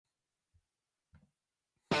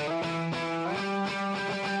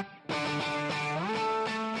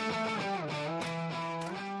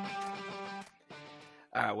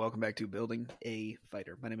welcome back to Building a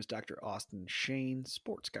Fighter. My name is Dr. Austin Shane,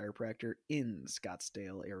 sports chiropractor in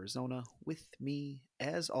Scottsdale, Arizona. With me,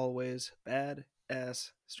 as always,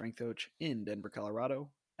 badass strength coach in Denver, Colorado,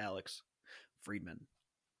 Alex Friedman.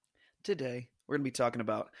 Today, we're going to be talking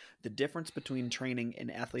about the difference between training an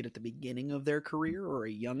athlete at the beginning of their career or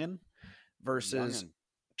a youngin' versus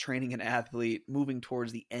training an athlete moving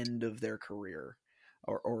towards the end of their career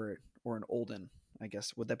or an olden, I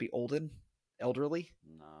guess. Would that be olden? Elderly?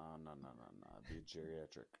 No. It'd be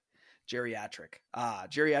geriatric.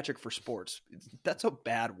 Geriatric for sports. That's a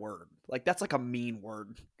bad word. Like, that's like a mean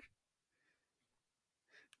word.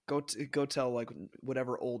 Go tell like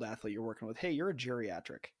whatever old athlete you're working with, hey, you're a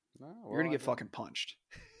geriatric. You're gonna get fucking punched.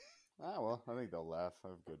 Well, I think they'll laugh. I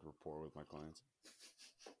have good rapport with my clients.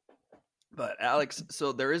 But Alex,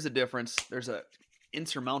 so there is a difference. There's a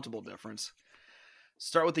insurmountable difference.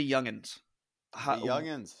 Start with the youngins. The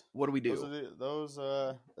youngins. What do we do?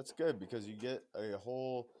 That's good because you get a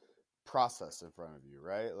whole process in front of you,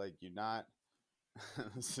 right? Like you're not.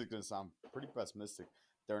 This is gonna sound pretty pessimistic.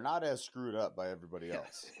 They're not as screwed up by everybody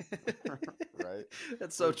else, right?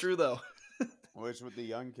 That's so true, though. Which with the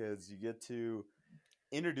young kids, you get to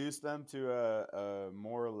introduce them to a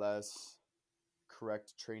more or less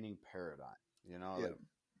correct training paradigm. You know, like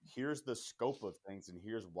here's the scope of things, and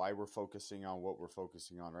here's why we're focusing on what we're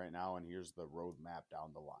focusing on right now, and here's the roadmap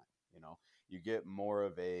down the line. You know, you get more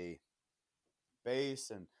of a base,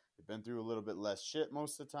 and you've been through a little bit less shit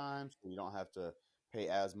most of the time, so you don't have to pay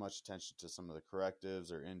as much attention to some of the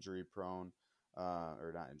correctives or injury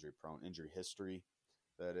history.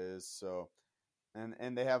 That is so,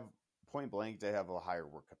 and they have point blank. They have a higher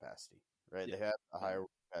work capacity, right? Yeah. They have a higher work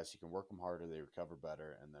capacity. You can work them harder. They recover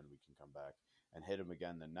better, and then we can come back and hit them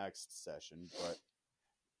again the next session. But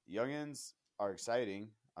youngins are exciting,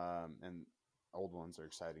 and old ones are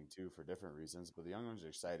exciting too for different reasons. But the young ones are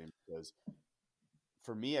exciting because,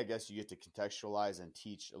 for me, I guess you get to contextualize and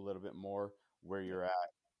teach a little bit more where you're at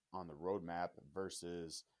on the roadmap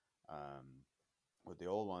versus with the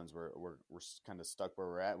old ones, we're kind of stuck where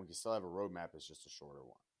we're at. We can still have a roadmap. It's just a shorter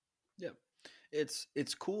one. Yeah.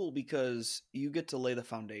 It's cool because you get to lay the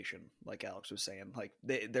foundation, like Alex was saying. Like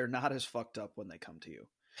they're not as fucked up when they come to you,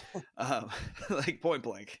 like point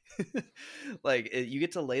blank. Like you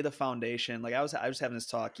get to lay the foundation. Like I was having this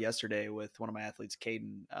talk yesterday with one of my athletes,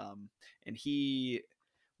 Caden, and we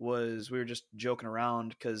were just joking around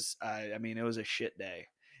because I mean it was a shit day.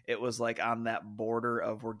 It was like on that border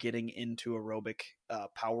of we're getting into aerobic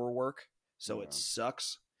power work, so it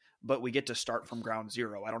sucks. But we get to start from ground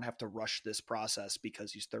zero. I don't have to rush this process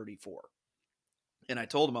because he's 34. And I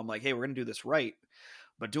told him, I'm like, hey, we're going to do this right,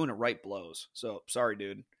 but doing it right blows. So sorry,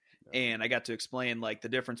 dude. Yeah. And I got to explain like the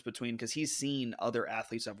difference between, because he's seen other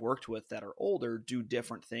athletes I've worked with that are older do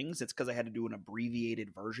different things. It's because I had to do an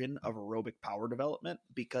abbreviated version of aerobic power development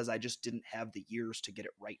because I just didn't have the years to get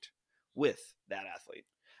it right with that athlete.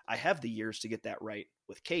 I have the years to get that right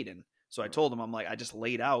with Caden. So I told him, I'm like, I just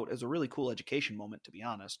laid out, it was a really cool education moment, to be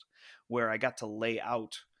honest, where I got to lay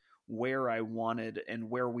out where I wanted and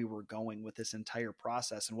where we were going with this entire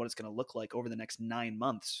process and what it's going to look like over the next 9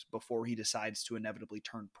 months before he decides to inevitably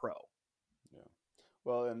turn pro. Yeah.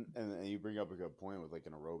 Well, and you bring up a good point with like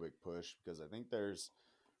an aerobic push, because I think there's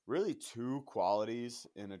really two qualities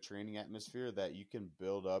in a training atmosphere that you can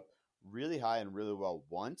build up really high and really well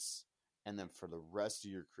once, and then for the rest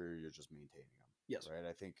of your career, you're just maintaining them. Yes. Right.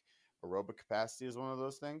 I think aerobic capacity is one of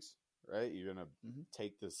those things, right? You're going to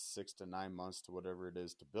take this 6 to 9 months to whatever it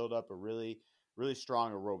is to build up a really, really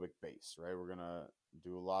strong aerobic base, right? We're going to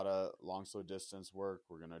do a lot of long, slow distance work.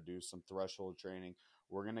 We're going to do some threshold training.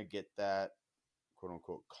 We're going to get that quote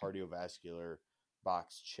unquote cardiovascular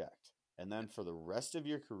box checked. And then for the rest of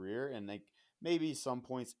your career, and like maybe some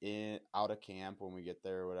points out of camp when we get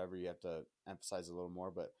there or whatever, you have to emphasize a little more,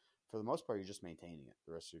 but for the most part, you're just maintaining it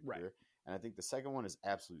the rest of your career. And I think the second one is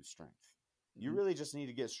absolute strength. You really just need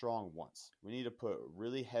to get strong once. We need to put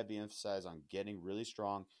really heavy emphasis on getting really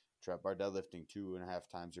strong. Trap bar deadlifting 2.5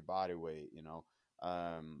 times your body weight.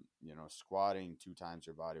 Squatting 2 times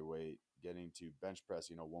your body weight. Getting to bench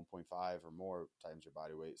press, 1.5 or more times your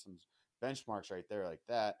body weight. Some benchmarks right there like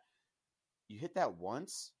that. You hit that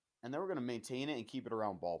once, and then we're going to maintain it and keep it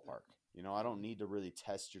around ballpark. I don't need to really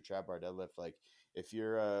test your trap bar deadlift. Like if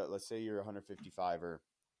you're, let's say you're 155er.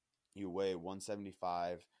 You weigh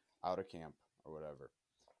 175 out of camp or whatever.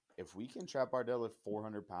 If we can trap bar deadlift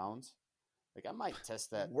 400 pounds, like I might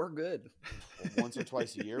test that. We're good once or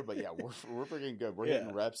twice a year, but yeah, we're freaking good. We're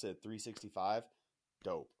hitting reps at 365.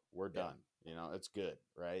 Dope. We're done. It's good,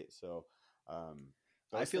 right? So,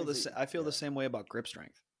 I feel the same way about grip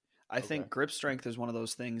strength. I think grip strength is one of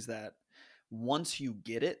those things that once you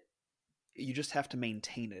get it, you just have to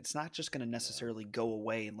maintain it. It's not just going to necessarily go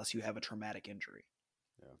away unless you have a traumatic injury.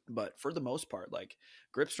 Yeah. But for the most part, like,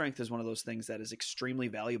 grip strength is one of those things that is extremely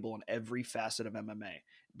valuable in every facet of MMA.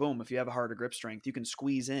 Boom, if you have a harder grip strength, you can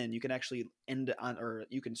squeeze in, you can actually end on, or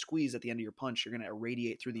you can squeeze at the end of your punch. You're going to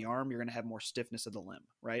irradiate through the arm. You're going to have more stiffness of the limb,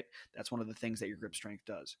 right? That's one of the things that your grip strength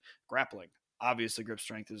does. Grappling, obviously grip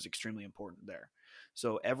strength is extremely important there.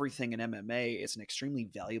 So everything in MMA is an extremely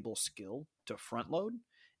valuable skill to front load.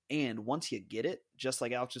 And once you get it, just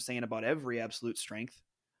like Alex was saying about every absolute strength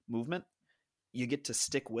movement, you get to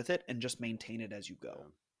stick with it and just maintain it as you go. Yeah.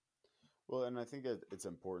 Well, and I think it's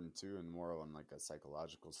important too, and more on like a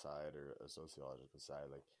psychological side or a sociological side.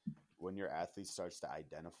 Like when your athlete starts to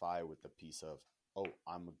identify with the piece of, oh,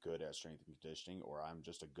 I'm good at strength and conditioning, or I'm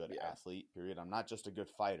just a good athlete, period. I'm not just a good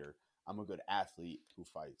fighter. I'm a good athlete who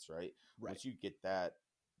fights, right? Once you get that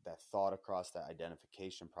thought across, that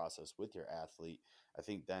identification process with your athlete, I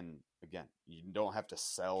think then, again, you don't have to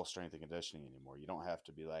sell strength and conditioning anymore. You don't have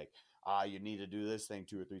to be like, you need to do this thing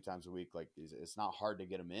 2 or 3 times a week. Like, it's not hard to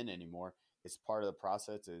get them in anymore. It's part of the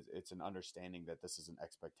process. It's an understanding that this is an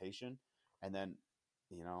expectation. And then,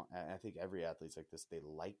 I think every athlete's like this. They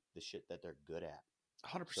like the shit that they're good at.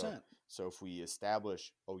 100%. So if we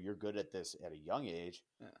establish, oh, you're good at this at a young age,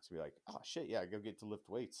 so be like, oh shit, yeah, go get to lift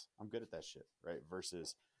weights. I'm good at that shit, right?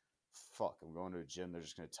 Versus, fuck, I'm going to a gym. They're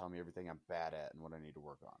just going to tell me everything I'm bad at and what I need to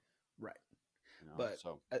work on. Right. But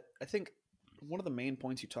I think one of the main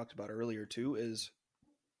points you talked about earlier too is,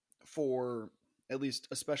 for at least,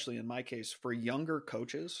 especially in my case, for younger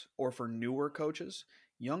coaches or for newer coaches,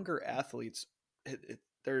 younger athletes,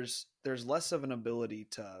 there's less of an ability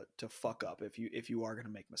to fuck up if you are going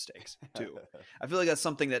to make mistakes too. I feel like that's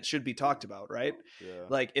something that should be talked about, right? Yeah.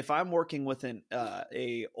 Like if I'm working with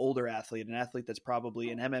a older athlete, an athlete that's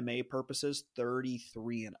probably in MMA purposes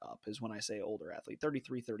 33 and up is when I say older athlete,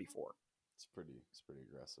 33, 34. It's pretty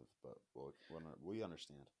aggressive, but we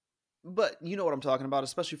understand. But you know what I'm talking about,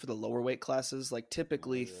 especially for the lower weight classes, like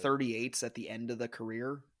typically 38s at the end of the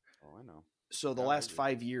career. Oh, I know. So the last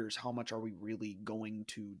 5 years, how much are we really going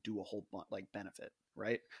to do a whole benefit,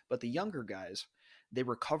 right? But the younger guys, they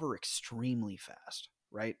recover extremely fast,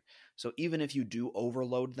 right? So even if you do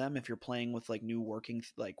overload them, if you're playing with like new working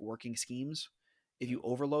schemes, if you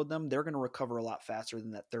overload them, they're going to recover a lot faster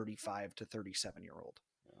than that 35 to 37-year-old.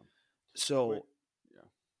 Yeah. So,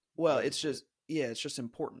 well, it's just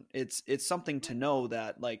important. It's something to know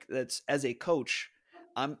that, like, that's, as a coach,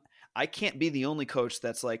 I can't be the only coach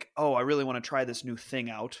that's like, oh, I really want to try this new thing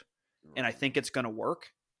out and I think it's going to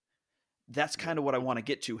work. That's kind of what I want to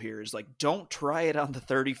get to here is like, don't try it on the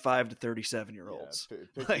 35 to 37-year-olds.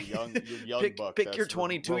 Yeah, pick your young buck. Pick your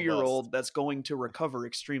 22-year-old that's going to recover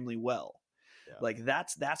extremely well. Yeah. Like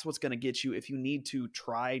that's what's going to get you if you need to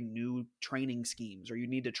try new training schemes or you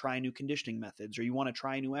need to try new conditioning methods or you want to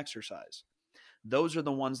try new exercise. Those are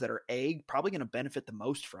the ones that are probably going to benefit the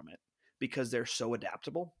most from it because they're so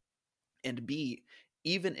adaptable. And B,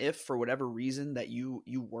 even if for whatever reason that you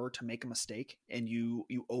were to make a mistake and you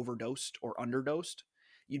overdosed or underdosed,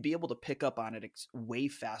 you'd be able to pick up on it way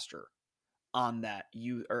faster on that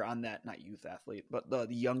not youth athlete, but the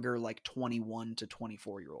younger, like 21 to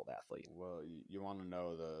 24-year-old athlete. Well, you want to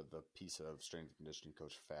know the piece of strength and conditioning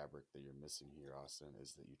coach fabric that you're missing here, Austin,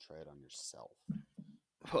 is that you try it on yourself.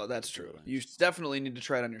 Well, that's true. You definitely need to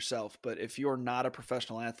try it on yourself, but if you're not a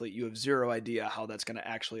professional athlete, you have zero idea how that's going to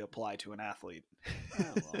actually apply to an athlete.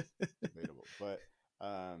 Well, debatable, but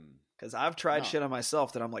because I've tried shit on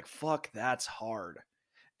myself that I'm like, fuck, that's hard.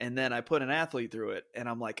 And then I put an athlete through it and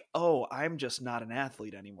I'm like, oh, I'm just not an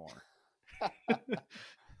athlete anymore.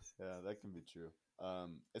 Yeah, that can be true.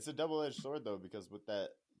 It's a double-edged sword though, because with that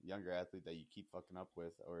younger athlete that you keep fucking up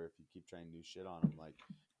with, or if you keep trying new shit on them, like,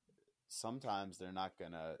 sometimes they're not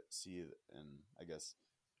going to see it, and I guess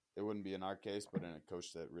it wouldn't be in our case, but in a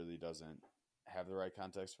coach that really doesn't have the right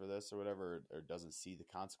context for this or whatever, or doesn't see the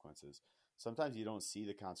consequences. Sometimes you don't see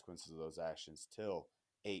the consequences of those actions till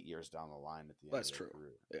 8 years down the line at the end of their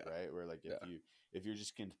career, right? Where like if you're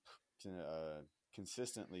just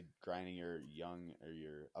consistently grinding your young or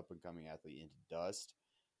your up and coming athlete into dust,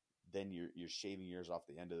 then you're shaving years off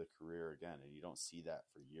the end of the career again, and you don't see that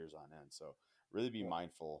for years on end. So really be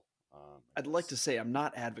mindful. I'd like to say I'm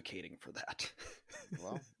not advocating for that.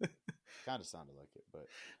 Well, kind of sounded like it, but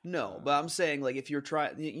no. But I'm saying, like, if you're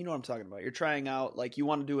trying, you know what I'm talking about. You're trying out, like, you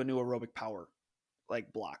want to do a new aerobic power,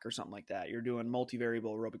 like, block or something like that. You're doing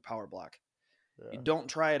multivariable aerobic power block. Yeah. You don't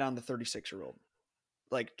try it on the 36-year-old.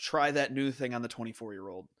 Like, try that new thing on the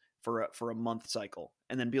 24-year-old for a month cycle,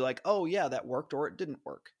 and then be like, oh yeah, that worked, or it didn't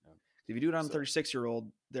work. Yeah. If you do it on the 36-year-old,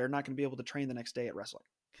 they're not going to be able to train the next day at wrestling.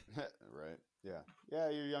 Right. Yeah. Yeah.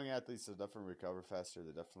 Your young athletes will definitely recover faster.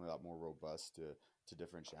 They're definitely a lot more robust to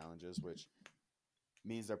different challenges, which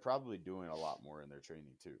means they're probably doing a lot more in their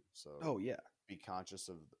training too. So Oh yeah. be conscious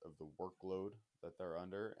of the workload that they're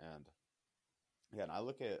under. And yeah, and I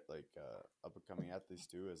look at like up and coming athletes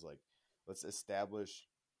too as like, let's establish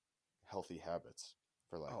healthy habits,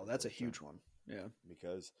 for lack Oh, of a that's a better term, huge one. Yeah.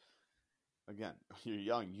 because again, you're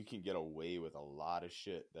young, you can get away with a lot of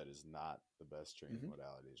shit that is not the best training Hmm.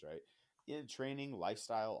 modalities, right? In training,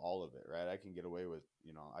 lifestyle, all of it, right? I can get away with,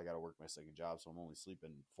 I got to work my second job, so I'm only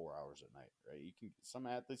sleeping 4 hours at night, right? Some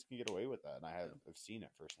athletes can get away with that, and I've seen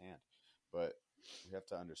it firsthand. But we have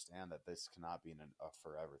to understand that this cannot be a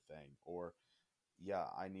forever thing. Or, yeah,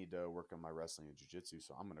 I need to work on my wrestling and jujitsu,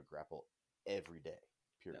 so I'm going to grapple every day,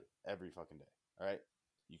 Yeah. period, every fucking day. All right,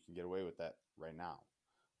 you can get away with that right now,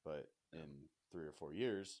 but Yeah. in 3 or 4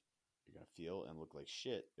 years, you're going to feel and look like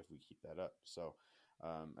shit if we keep that up. So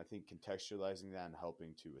I think contextualizing that and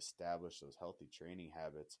helping to establish those healthy training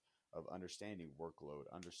habits of understanding workload,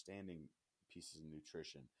 understanding pieces of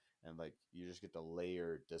nutrition, and like you just get to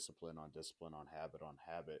layer discipline on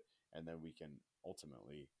habit, and then we can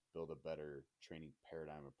ultimately build a better training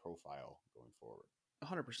paradigm and profile going forward.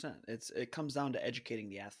 100%. It comes down to educating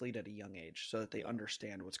the athlete at a young age so that they Yeah.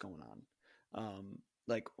 understand what's going on.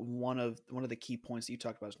 Like one of the key points that you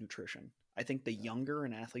talked about is nutrition. I think the Yeah. younger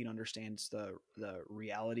an athlete understands the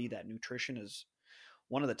reality that nutrition is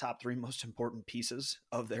one of the top three most important pieces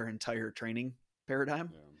of their entire training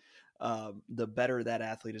paradigm, Yeah. the better that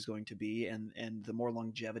athlete is going to be, and the more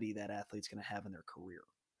longevity that athlete's going to have in their career.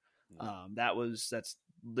 Yeah. That's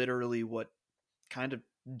literally what kind of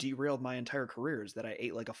derailed my entire career, is that I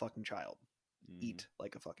ate like a fucking child, Mm-hmm. eat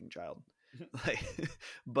like a fucking child. Like,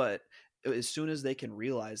 but as soon as they can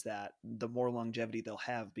realize that, the more longevity they'll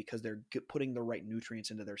have because they're putting the right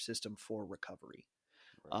nutrients into their system for recovery.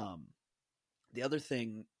 Right. Um, the other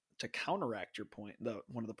thing to counteract your point,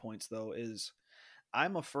 one of the points though, is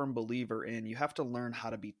I'm a firm believer in you have to learn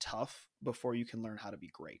how to be tough before you can learn how to be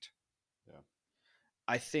great. Yeah.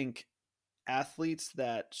 I think athletes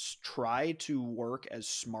that try to work as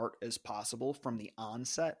smart as possible from the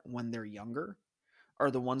onset when they're younger are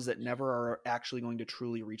the ones that never are actually going to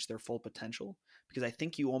truly reach their full potential, because I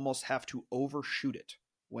think you almost have to overshoot it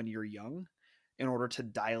when you're young in order to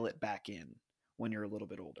dial it back in when you're a little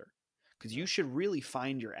bit older. Because Yeah. you should really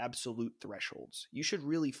find your absolute thresholds. You should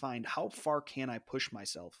really find how far can I push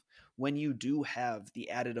myself when you do have the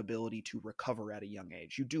added ability to recover at a young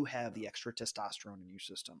age. You do have the extra testosterone in your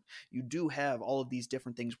system. You do have all of these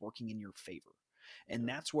different things working in your favor. And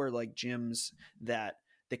Yeah. that's where like gyms that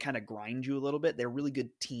they kind of grind you a little bit. They're really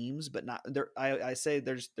good teams, but not there. I say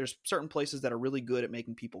there's certain places that are really good at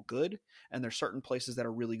making people good, and there's certain places that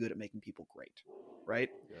are really good at making people great, right?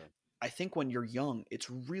 Yeah. I think when you're young, it's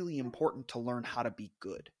really important to learn how to be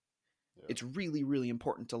good. Yeah. It's really, really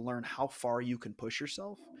important to learn how far you can push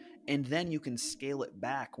yourself. And then you can scale it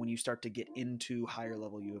back when you start to get into higher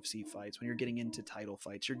level UFC fights, when you're getting into title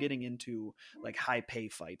fights, you're getting into like high pay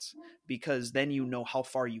fights, because then you know how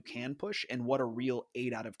far you can push and what a real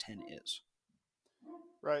 8 out of 10 is.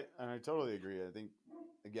 Right, and I totally agree. I think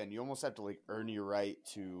again, you almost have to like earn your right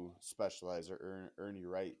to specialize, or earn your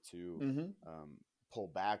right to Mm-hmm. pull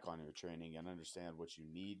back on your training and understand what you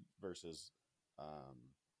need versus um,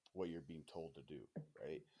 what you're being told to do.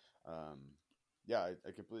 Right? Um, yeah,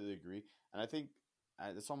 I completely agree, and I think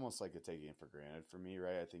it's almost like a taking it for granted for me.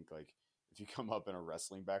 Right? I think like if you come up in a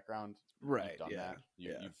wrestling background, you've Right. done Yeah. that.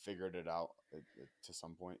 Yeah. You've figured it out to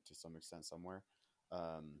some point, to some extent, somewhere.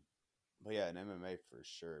 But yeah, in MMA for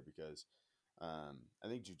sure, because I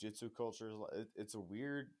think jujitsu culture it's a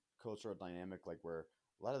weird cultural dynamic, like where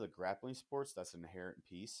a lot of the grappling sports, that's an inherent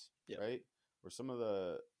piece, Yeah. right? Where some of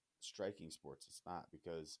the striking sports it's not,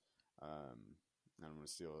 because and I'm going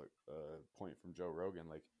to steal a point from Joe Rogan.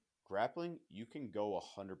 Like grappling, you can go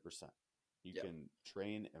 100%. You Yeah. can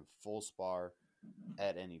train and full spar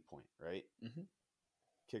at any point, right? Mm-hmm.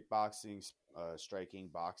 Kickboxing, striking,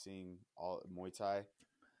 boxing, all Muay Thai,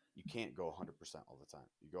 you can't go 100% all the time.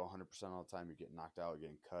 You go 100% all the time, you're getting knocked out, you're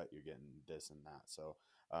getting cut, you're getting this and that. So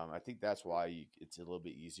I think that's why it's a little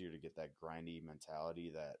bit easier to get that grindy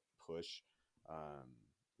mentality, that push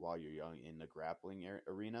while you're young in the grappling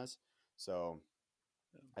arenas. So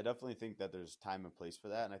I definitely think that there's time and place for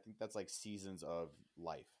that. And I think that's like seasons of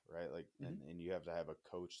life, right? Like, Mm-hmm. and you have to have a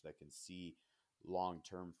coach that can see long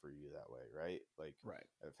term for you that way, right? Like Right.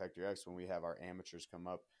 at Factory X, when we have our amateurs come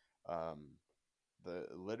up,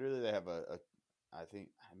 literally they have a I think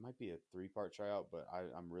it might be a 3-part tryout, but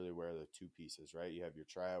I'm really aware of the 2 pieces, right? You have your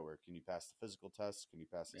tryout where can you pass the physical test? Can you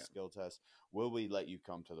pass the Yeah. skill test? Will we let you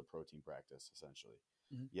come to the protein practice, essentially?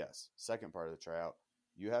 Mm-hmm. Yes. Second part of the tryout,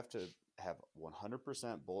 you have to have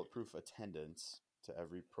 100% bulletproof attendance to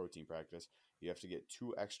every protein practice. You have to get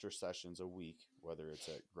 2 extra sessions a week, whether it's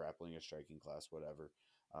at grappling or striking class, whatever.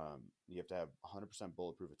 You have to have 100%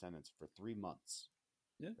 bulletproof attendance for 3 months.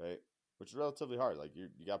 Yeah. Right. Which is relatively hard. Like you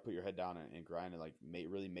got to put your head down and grind and like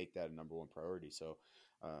really make that a number one priority. So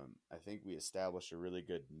I think we established a really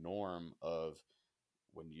good norm of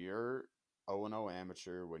when you're 0-0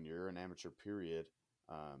 amateur, when you're an amateur period,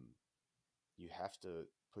 you have to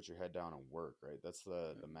put your head down and work, right? That's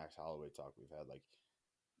the Max Holloway talk we've had. Like,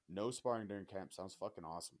 no sparring during camp sounds fucking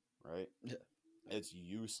awesome, right? Yeah. It's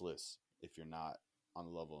useless if you're not on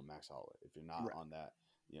the level of Max Holloway, if you're not on that,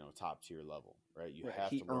 top tier level, right? You have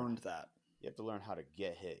He to learn earned that. You have to learn how to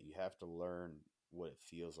get hit. You have to learn what it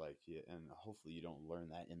feels like, and hopefully you don't learn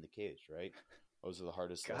that in the cage, right? Those are the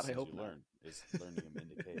hardest lessons you learn, is learning them in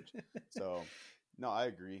the cage. So, no, I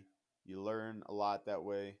agree. You learn a lot that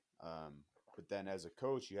way. But then as a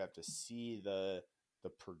coach, you have to see the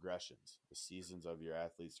progressions, the seasons of your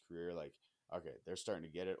athlete's career. Like, okay, they're starting to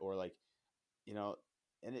get it, or like,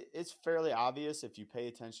 and it's fairly obvious if you pay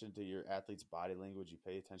attention to your athlete's body language, you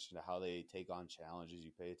pay attention to how they take on challenges,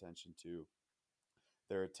 you pay attention to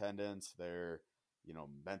their attendance, their,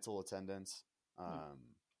 mental attendance.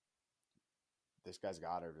 This guy's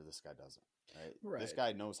got it or this guy doesn't, right? This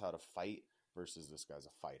guy knows how to fight versus this guy's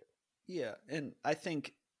a fighter. Yeah. And I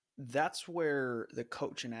think that's where the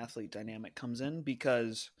coach and athlete dynamic comes in,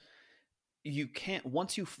 because you can't,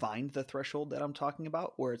 once you find the threshold that I'm talking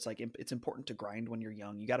about, where it's like, it's important to grind when you're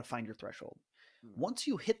young, you got to find your threshold. Once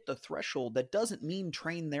you hit the threshold, that doesn't mean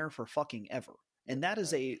train there for fucking ever. And that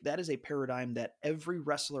is a paradigm that every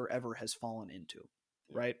wrestler ever has fallen into,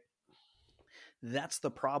 right? That's the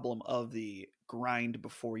problem of the grind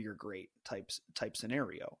before you're great type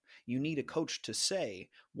scenario. You need a coach to say,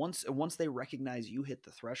 once they recognize you hit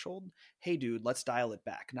the threshold, hey dude, let's dial it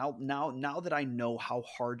back. Now that I know how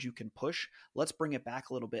hard you can push, let's bring it back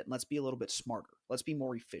a little bit and let's be a little bit smarter. Let's be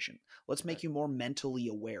more efficient. Let's make you more mentally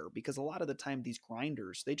aware, because a lot of the time these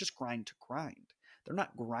grinders, they just grind to grind. They're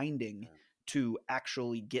not grinding to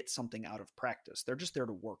actually get something out of practice. They're just there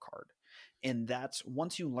to work hard. And that's,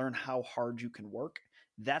 once you learn how hard you can work,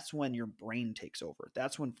 that's when your brain takes over.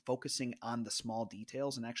 That's when focusing on the small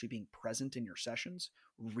details and actually being present in your sessions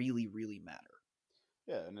really, really matter.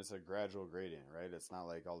 Yeah, and it's a gradual gradient, right? It's not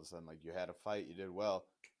like all of a sudden, like, you had a fight, you did well,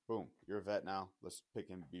 boom, you're a vet now. Let's pick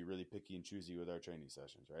and be really picky and choosy with our training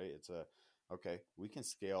sessions, right? It's okay, we can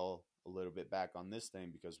scale a little bit back on this thing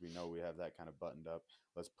because we know we have that kind of buttoned up.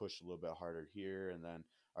 Let's push a little bit harder here, and then,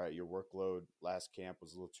 all right, your workload last camp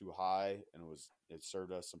was a little too high and it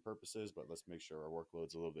served us some purposes, but let's make sure our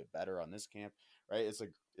workload's a little bit better on this camp, right?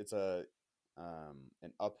 It's an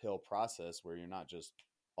uphill process where you're not just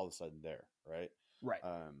all of a sudden there, right? Right.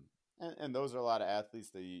 And those are a lot of athletes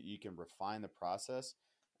that you can refine the process.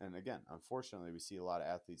 And again, unfortunately, we see a lot of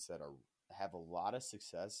athletes that have a lot of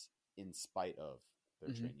success in spite of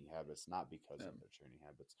their training habits, not because of their training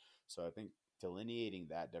habits. So I think delineating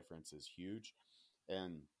that difference is huge.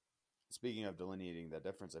 And speaking of delineating that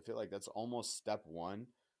difference, I feel like that's almost step one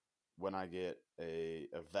when I get a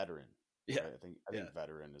veteran. Yeah, right? I think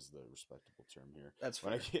veteran is the respectable term here. That's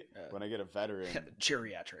when fair. When I get a veteran,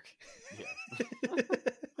 geriatric. Yeah.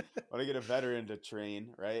 When I get a veteran to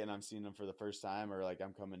train, right, and I'm seeing them for the first time, or like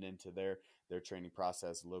I'm coming into their training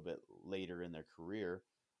process a little bit later in their career,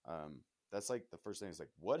 that's like the first thing is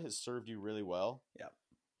like, what has served you really well? Yeah.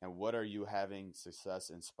 And what are you having success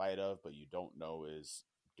in spite of, but you don't know is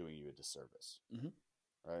doing you a disservice,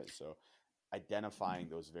 right? So identifying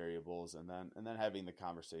those variables and then having the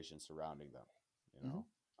conversation surrounding them,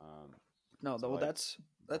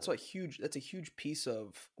 that's a huge piece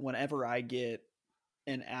of whenever I get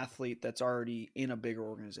an athlete that's already in a bigger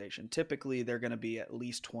organization. Typically they're going to be at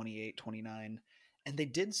least 28, 29, and they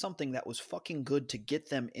did something that was fucking good to get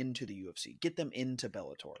them into the UFC, get them into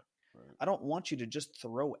Bellator. Right. I don't want you to just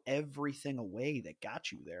throw everything away that got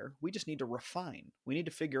you there. We just need to refine. We need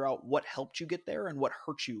to figure out what helped you get there and what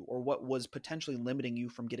hurt you, or what was potentially limiting you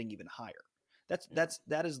from getting even higher.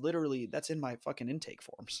 That is literally, that's in my fucking intake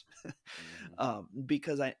forms.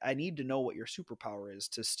 Because I need to know what your superpower is,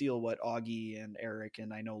 to steal what Augie and Eric,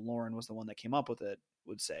 and I know Lauren was the one that came up with it,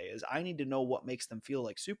 would say, is I need to know what makes them feel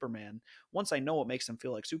like Superman. Once I know what makes them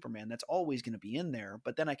feel like Superman, that's always going to be in there,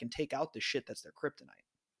 but then I can take out the shit that's their kryptonite.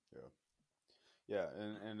 Yeah,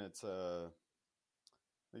 and it's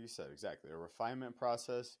like you said, exactly, a refinement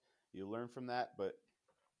process. You learn from that, but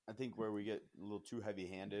I think where we get a little too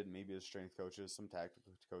heavy-handed, maybe as strength coaches, some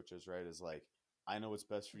tactical coaches, right, is like, I know what's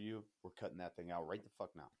best for you. We're cutting that thing out right the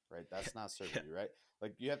fuck now, right? That's not serving you, right?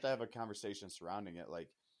 Like you have to have a conversation surrounding it. Like,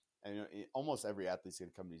 and almost every athlete's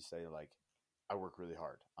gonna come to you and say like, I work really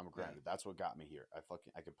hard. I'm a grinder. Right. That's what got me here.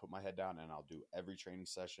 I can put my head down and I'll do every training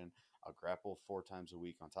session. I'll grapple 4 times a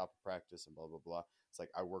week on top of practice and blah blah blah. It's like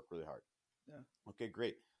I work really hard. Yeah. Okay,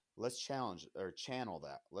 great. Let's challenge or channel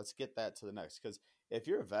that. Let's get that to the next. Because if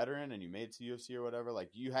you're a veteran and you made it to UFC or whatever, like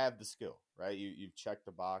you have the skill, right? You've checked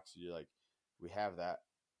the box. You're like, we have that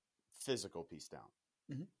physical piece down.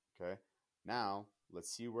 Mm-hmm. Okay. Now let's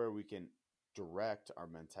see where we can direct our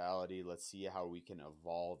mentality. Let's see how we can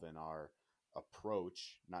evolve in our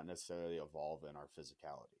approach, not necessarily evolve in our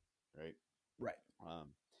physicality. Right. Right.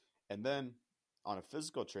 And then on a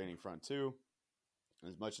physical training front too,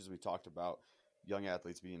 as much as we talked about young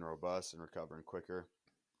athletes being robust and recovering quicker,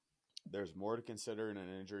 there's more to consider in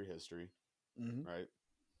an injury history, mm-hmm. right?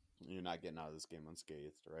 You're not getting out of this game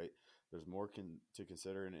unscathed, right? There's more to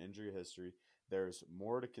consider in injury history. There's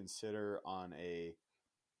more to consider on a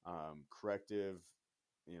corrective,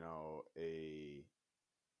 a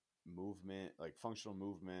movement, like functional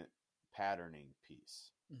movement patterning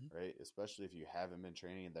piece, mm-hmm. right? Especially if you haven't been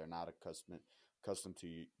training and they're not accustomed to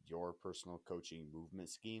your personal coaching movement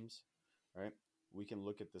schemes, right? We can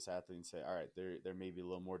look at this athlete and say, all right, they're maybe a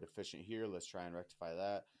little more deficient here. Let's try and rectify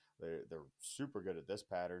that. They're super good at this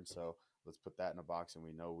pattern, so let's put that in a box, and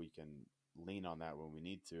we know we can lean on that when we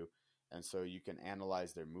need to. And so you can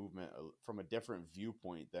analyze their movement from a different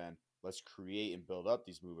viewpoint than let's create and build up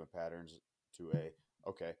these movement patterns to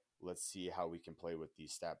okay, let's see how we can play with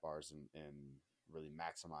these stat bars and really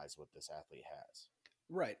maximize what this athlete has.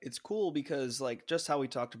 Right. It's cool because like just how we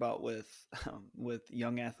talked about with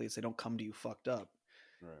young athletes, they don't come to you fucked up.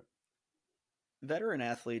 Right. Veteran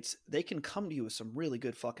athletes, they can come to you with some really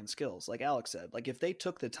good fucking skills. Like Alex said, like if they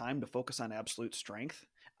took the time to focus on absolute strength,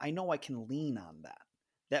 I know I can lean on that.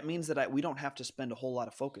 That means that we don't have to spend a whole lot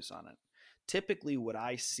of focus on it. Typically what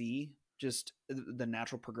I see, just the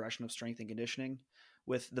natural progression of strength and conditioning,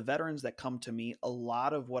 with the veterans that come to me, a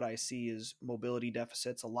lot of what I see is mobility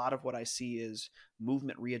deficits. A lot of what I see is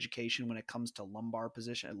movement re-education when it comes to lumbar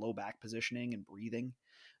position and low back positioning and breathing.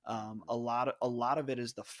 A lot of it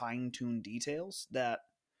is the fine-tuned details that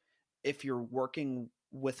if you're working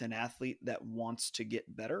with an athlete that wants to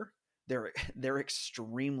get better, they're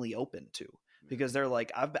extremely open to, because they're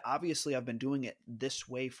like, I've been doing it this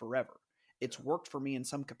way forever. It's worked for me in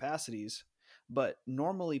some capacities. But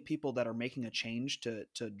normally people that are making a change to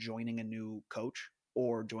joining a new coach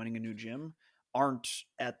or joining a new gym aren't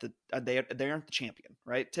they aren't the champion,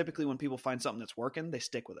 right? Typically when people find something that's working, they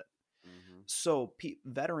stick with it. Mm-hmm. So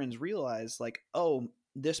veterans realize like, oh,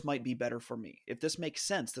 this might be better for me. If this makes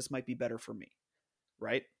sense, this might be better for me,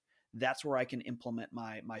 right? That's where I can implement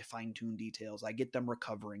my fine-tuned details. I get them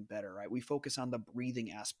recovering better, right? We focus on the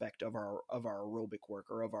breathing aspect of our aerobic work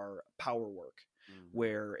or of our power work,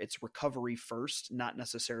 where it's recovery first, not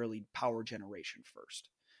necessarily power generation first.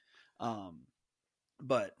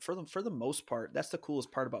 But for the most part, that's the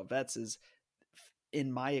coolest part about vets is, in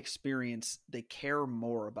my experience, they care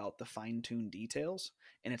more about the fine-tuned details,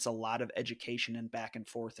 and it's a lot of education and back and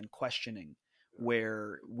forth and questioning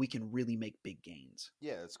where we can really make big gains.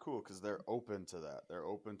 Yeah, it's cool because they're open to that. They're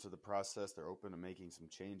open to the process. They're open to making some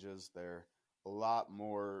changes. They're a lot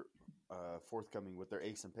more forthcoming with their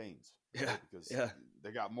aches and pains. Right? Yeah, because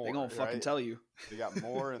they got more. They're gonna fucking tell you. They got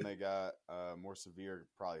more, and they got more severe,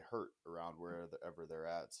 probably hurt around wherever they're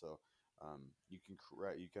at. So you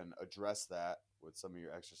can address that with some of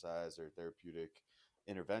your exercise or therapeutic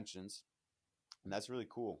interventions. And that's really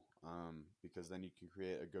cool because then you can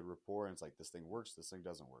create a good rapport. And it's like, this thing works, this thing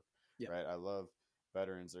doesn't work. Yeah. Right? I love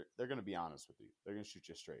veterans. They're going to be honest with you. They're going to shoot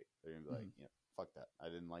you straight. They're going to be like, yeah, fuck that. I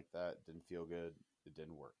didn't like that. It didn't feel good. It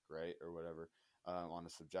didn't work. Right? Or whatever on a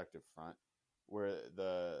subjective front. Where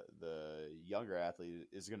the younger athlete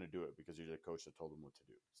is going to do it because you're the coach that told them what to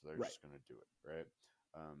do. So they're just going to do it. Right?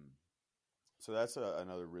 So that's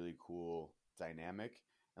another really cool dynamic.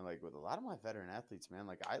 And like with a lot of my veteran athletes, man,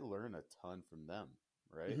 like I learn a ton from them,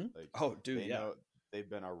 right? Like, oh, dude, they've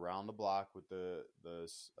been around the block with the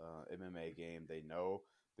MMA game.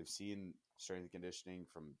 They've seen strength and conditioning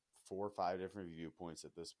from 4 or 5 different viewpoints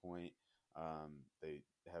at this point. They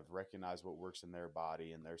have recognized what works in their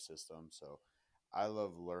body and their system. So I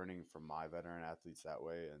love learning from my veteran athletes that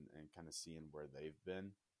way and kind of seeing where they've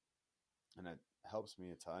been, and it helps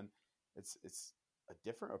me a ton. It's a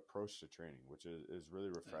different approach to training, which is really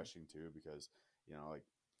refreshing too, because, like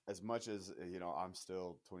as much as, I'm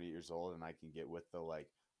still 28 years old and I can get with the, like,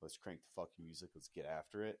 let's crank the fucking music, let's get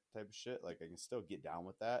after it type of shit. Like I can still get down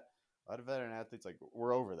with that. A lot of veteran athletes, like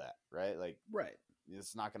we're over that, right? Like, right.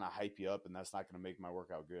 it's not going to hype you up, and that's not going to make my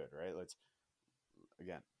workout good, right?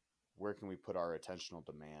 Again, where can we put our attentional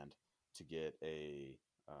demand to get a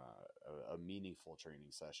meaningful training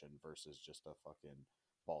session versus just a fucking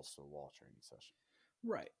balls to the wall training session?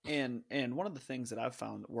 Right. And one of the things that I've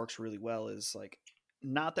found that works really well is like,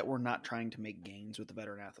 not that we're not trying to make gains with the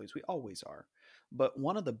veteran athletes. We always are. But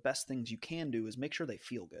one of the best things you can do is make sure they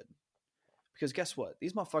feel good. Because guess what?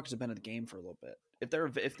 These motherfuckers have been in the game for a little bit.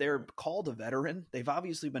 If they're called a veteran, they've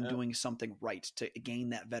obviously been doing something right to gain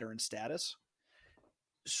that veteran status.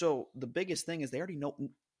 So the biggest thing is they already know.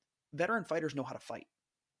 Veteran fighters know how to fight.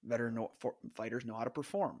 Fighters know how to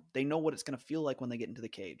perform. They know what it's going to feel like when they get into the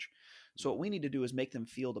cage. So what we need to do is make them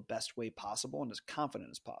feel the best way possible and as confident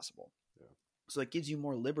as possible. Yeah. So it gives you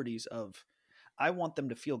more liberties of, I want them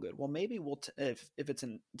to feel good. Well, maybe if it's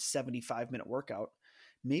a 75-minute workout,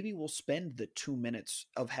 maybe we'll spend the 2 minutes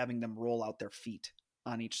of having them roll out their feet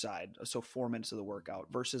on each side. So 4 minutes of the workout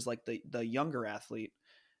versus like the younger athlete.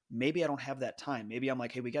 Maybe I don't have that time. Maybe I'm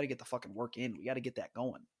like, hey, we got to get the fucking work in. We got to get that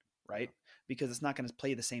going. Right? Because it's not going to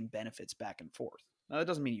play the same benefits back and forth. Now, that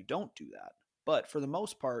doesn't mean you don't do that. But for the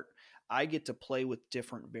most part, I get to play with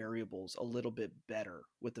different variables a little bit better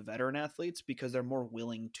with the veteran athletes because they're more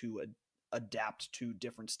willing to adapt to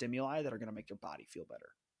different stimuli that are going to make their body feel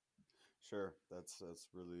better. Sure. That's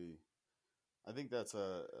really, I think that's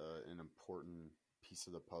an important piece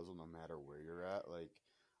of the puzzle no matter where you're at. Like,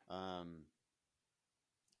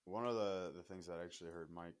 one of the things that I actually heard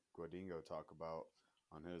Mike Guadingo talk about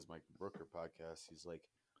on his Mike Brooker podcast, he's like,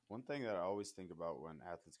 one thing that I always think about when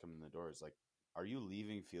athletes come in the door is like, are you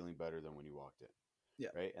leaving feeling better than when you walked in? Yeah.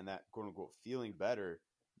 Right. And that quote unquote feeling better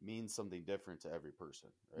means something different to every person.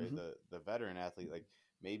 Right. Mm-hmm. The veteran athlete, like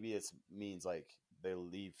maybe it means like they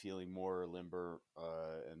leave feeling more limber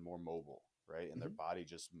and more mobile. Right. And their body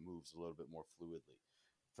just moves a little bit more fluidly.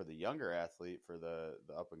 For the younger athlete, for the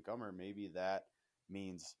up and comer, maybe that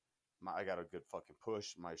means I got a good fucking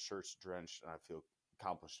push. My shirt's drenched and I feel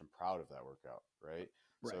accomplished and proud of that workout, right?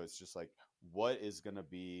 So it's just like, what is going to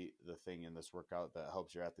be the thing in this workout that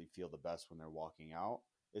helps your athlete feel the best when they're walking out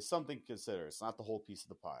is something to consider. It's not the whole piece of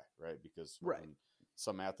the pie, right? Because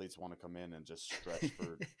some athletes want to come in and just stretch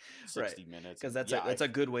for 60 minutes. Because that's a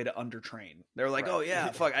good way to undertrain. They're like, oh yeah,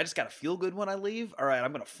 fuck, I just got to feel good when I leave. All right,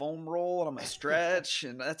 I'm going to foam roll and I'm going to stretch.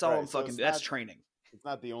 And that's all I'm fucking, that's training. It's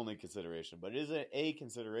not the only consideration, but it is a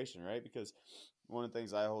consideration, right? Because one of the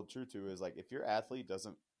things I hold true to is like, if your athlete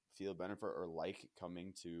doesn't feel benefit or like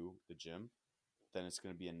coming to the gym, then it's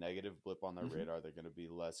going to be a negative blip on their radar. They're going to be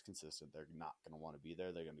less consistent. They're not going to want to be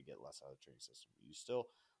there. They're going to get less out of the training system. You still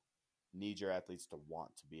need your athletes to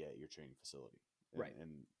want to be at your training facility.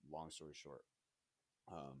 And long story short,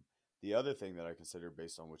 the other thing that I consider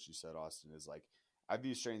based on what you said, Austin, is like, I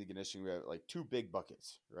view strength and conditioning, we have like two big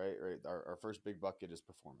buckets, right? Our first big bucket is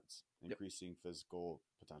performance, increasing physical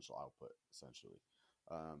potential output, essentially.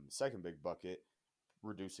 Second big bucket,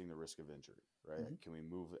 reducing the risk of injury, right? Can we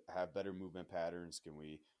have better movement patterns? Can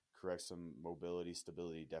we correct some mobility,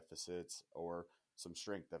 stability deficits or some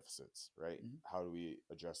strength deficits, right? How do we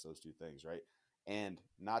address those two things, right? And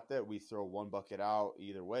not that we throw one bucket out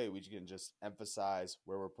either way, we can just emphasize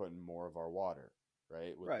where we're putting more of our water,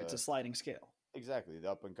 right? It's a sliding scale. Exactly. The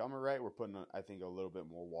up and comer, right? We're putting, I think, a little bit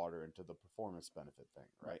more water into the performance benefit thing,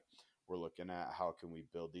 right? We're looking at how can we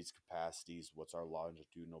build these capacities? What's our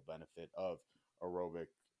longitudinal benefit of aerobic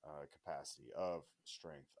capacity, of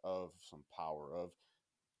strength, of some power, of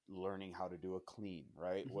learning how to do a clean,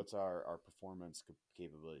 right? What's our performance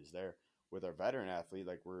capabilities there? With our veteran athlete,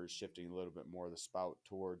 like we're shifting a little bit more of the spout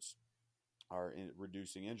towards our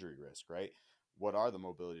reducing injury risk, right? What are the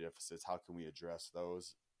mobility deficits? How can we address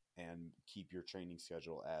those and keep your training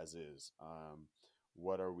schedule as is?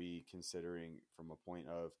 What are we considering from a point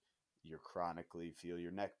of you chronically feel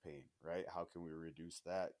your neck pain, right? How can we reduce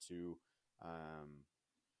that to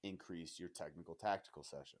increase your technical tactical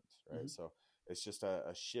sessions, right? So it's just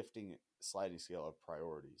a shifting sliding scale of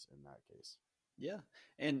priorities in that case. Yeah.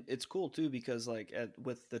 And it's cool too, because like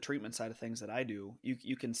with the treatment side of things that I do,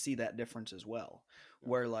 you can see that difference as well,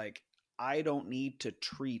 where like, I don't need to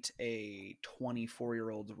treat a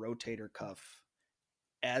 24-year-old's rotator cuff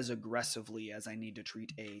as aggressively as I need to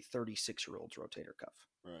treat a 36-year-old's rotator cuff.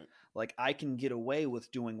 Right. Like I can get away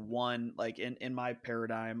with doing one, like in my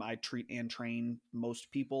paradigm, I treat and train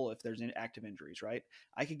most people if there's active injuries, right?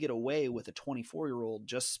 I could get away with a 24-year-old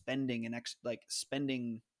just spending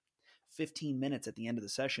spending 15 minutes at the end of the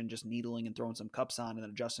session, just needling and throwing some cups on and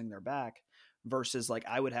then adjusting their back, versus like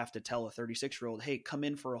I would have to tell a 36-year-old, hey, come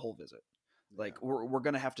in for a whole visit. Like we're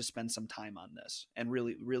going to have to spend some time on this and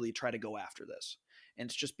really, really try to go after this. And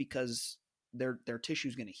it's just because their tissue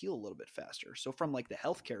is going to heal a little bit faster. So from like the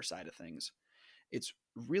healthcare side of things, it's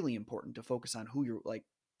really important to focus on who you're like,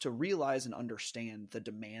 to realize and understand the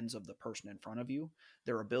demands of the person in front of you,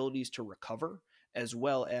 their abilities to recover, as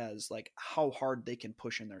well as like how hard they can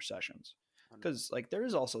push in their sessions. Because like there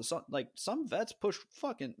is also some vets push,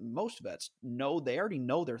 fucking most vets know, they already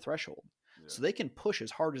know their threshold. Yeah. So they can push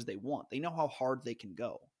as hard as they want. They know how hard they can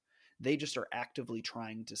go. They just are actively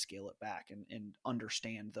trying to scale it back and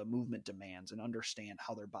understand the movement demands and understand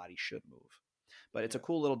how their body should move. But it's a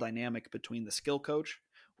cool little dynamic between the skill coach,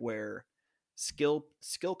 where skill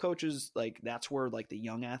coaches, like that's where like the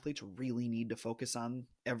young athletes really need to focus on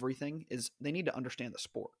everything, is they need to understand the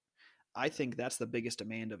sport. I think that's the biggest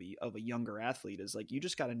demand of a younger athlete, is like, you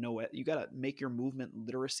just got to know it. You got to make your movement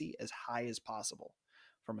literacy as high as possible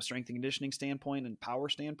from a strength and conditioning standpoint and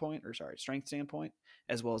strength standpoint,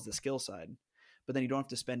 as well as the skill side. But then you don't have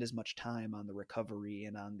to spend as much time on the recovery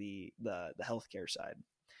and on the healthcare side.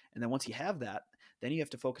 And then once you have that, then you have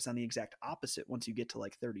to focus on the exact opposite once you get to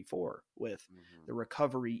like 34 with the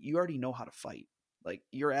recovery. You already know how to fight. Like,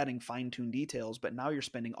 you're adding fine-tuned details, but now you're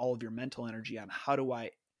spending all of your mental energy on how do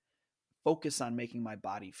I focus on making my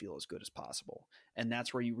body feel as good as possible. And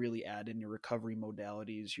that's where you really add in your recovery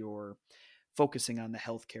modalities. You're focusing on the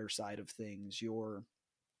healthcare side of things. You're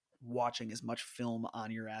watching as much film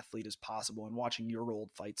on your athlete as possible and watching your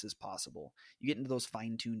old fights as possible. You get into those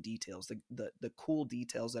fine-tuned details, the cool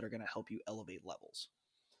details that are going to help you elevate levels.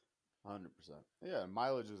 100%. Yeah,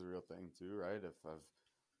 mileage is a real thing too, right? If I've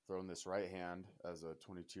thrown this right hand as a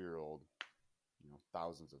 22-year-old,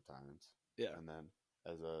 thousands of times. Yeah. And then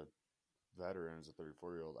as a veteran, as a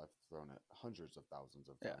 34-year-old, I've thrown it hundreds of thousands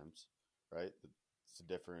of times, right? It's a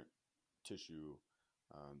different tissue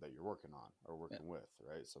that you're working on or working with,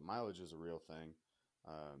 right? So mileage is a real thing.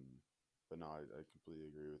 But no, I completely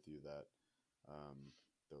agree with you that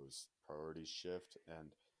those priorities shift.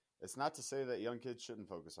 And it's not to say that young kids shouldn't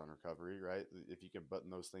focus on recovery, right? If you can button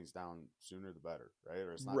those things down sooner, the better, right?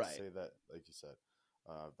 Or it's not to say that, like you said,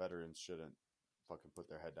 veterans shouldn't fucking put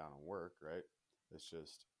their head down and work, right? It's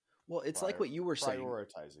just... Well, it's like what you were saying.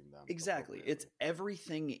 Prioritizing them. Exactly. It's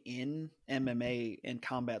everything in MMA and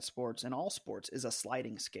combat sports and all sports is a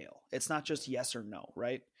sliding scale. It's not just yes or no,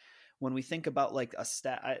 right? When we think about like a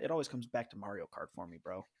stat, it always comes back to Mario Kart for me,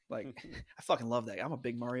 bro. Like, I fucking love that. I'm a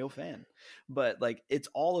big Mario fan. But like, it's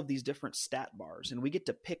all of these different stat bars, and we get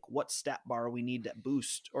to pick what stat bar we need to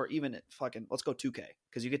boost, or even fucking, let's go 2K,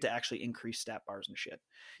 because you get to actually increase stat bars and shit.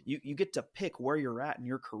 You get to pick where you're at in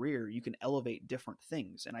your career. You can elevate different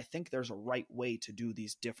things. And I think there's a right way to do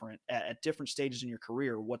these different, at different stages in your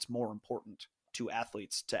career, what's more important to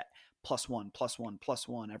athletes to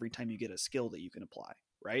 +1 every time you get a skill that you can apply,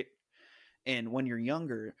 right? And when you're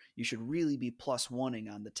younger, you should really be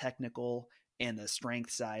 +1ing on the technical and the strength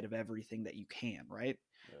side of everything that you can, right?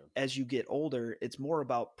 Yeah. As you get older, it's more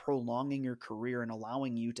about prolonging your career and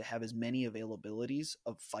allowing you to have as many availabilities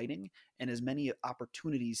of fighting and as many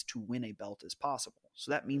opportunities to win a belt as possible. So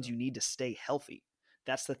that means you need to stay healthy.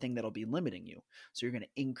 That's the thing that'll be limiting you. So you're going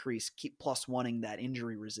to keep +1ing that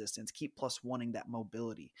injury resistance, keep +1ing that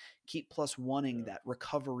mobility, keep +1ing that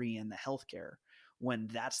recovery and the healthcare, when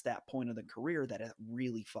that's that point of the career that it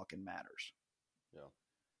really fucking matters. Yeah.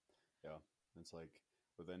 It's like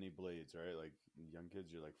with any blades, right? Like young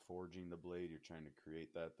kids, you're like forging the blade. You're trying to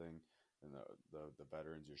create that thing. And the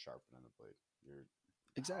veterans, you're sharpening the blade.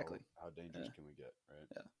 Exactly. How dangerous can we get, right?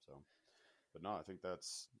 Yeah. So, but no, I think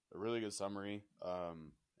that's a really good summary.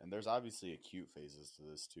 And there's obviously acute phases to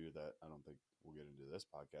this too that I don't think we'll get into this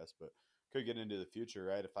podcast, but could get into the future,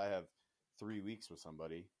 right? If I have 3 weeks with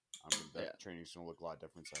somebody, that training's going to look a lot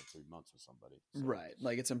different than 3 months with somebody. So. Right.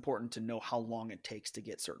 Like, it's important to know how long it takes to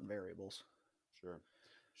get certain variables.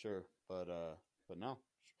 Sure. But no,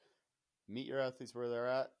 meet your athletes where they're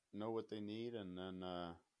at, know what they need, and then,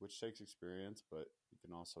 which takes experience, but you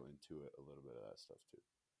can also intuit a little bit of that stuff too.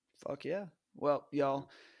 Fuck yeah. Well, y'all,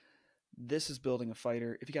 this is Building a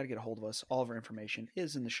Fighter. If you got to get a hold of us, all of our information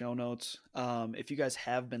is in the show notes. If you guys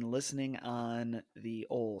have been listening on the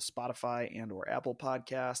old Spotify and or Apple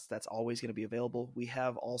podcasts, that's always going to be available. We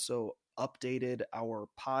have also updated our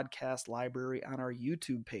podcast library on our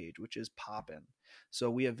YouTube page, which is poppin'. So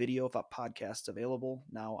we have video of our podcasts available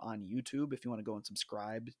now on YouTube. If you want to go and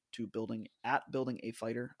subscribe to Building a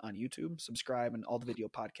Fighter on YouTube, subscribe, and all the video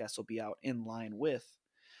podcasts will be out in line with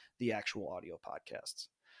the actual audio podcasts.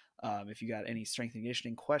 If you got any strength and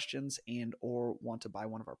conditioning questions and or want to buy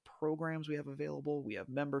one of our programs we have available, we have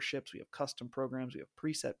memberships, we have custom programs, we have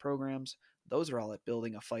preset programs. Those are all at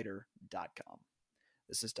buildingafighter.com.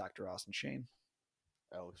 This is Dr. Austin Shane.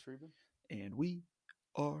 Alex Friedman. And we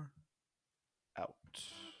are out.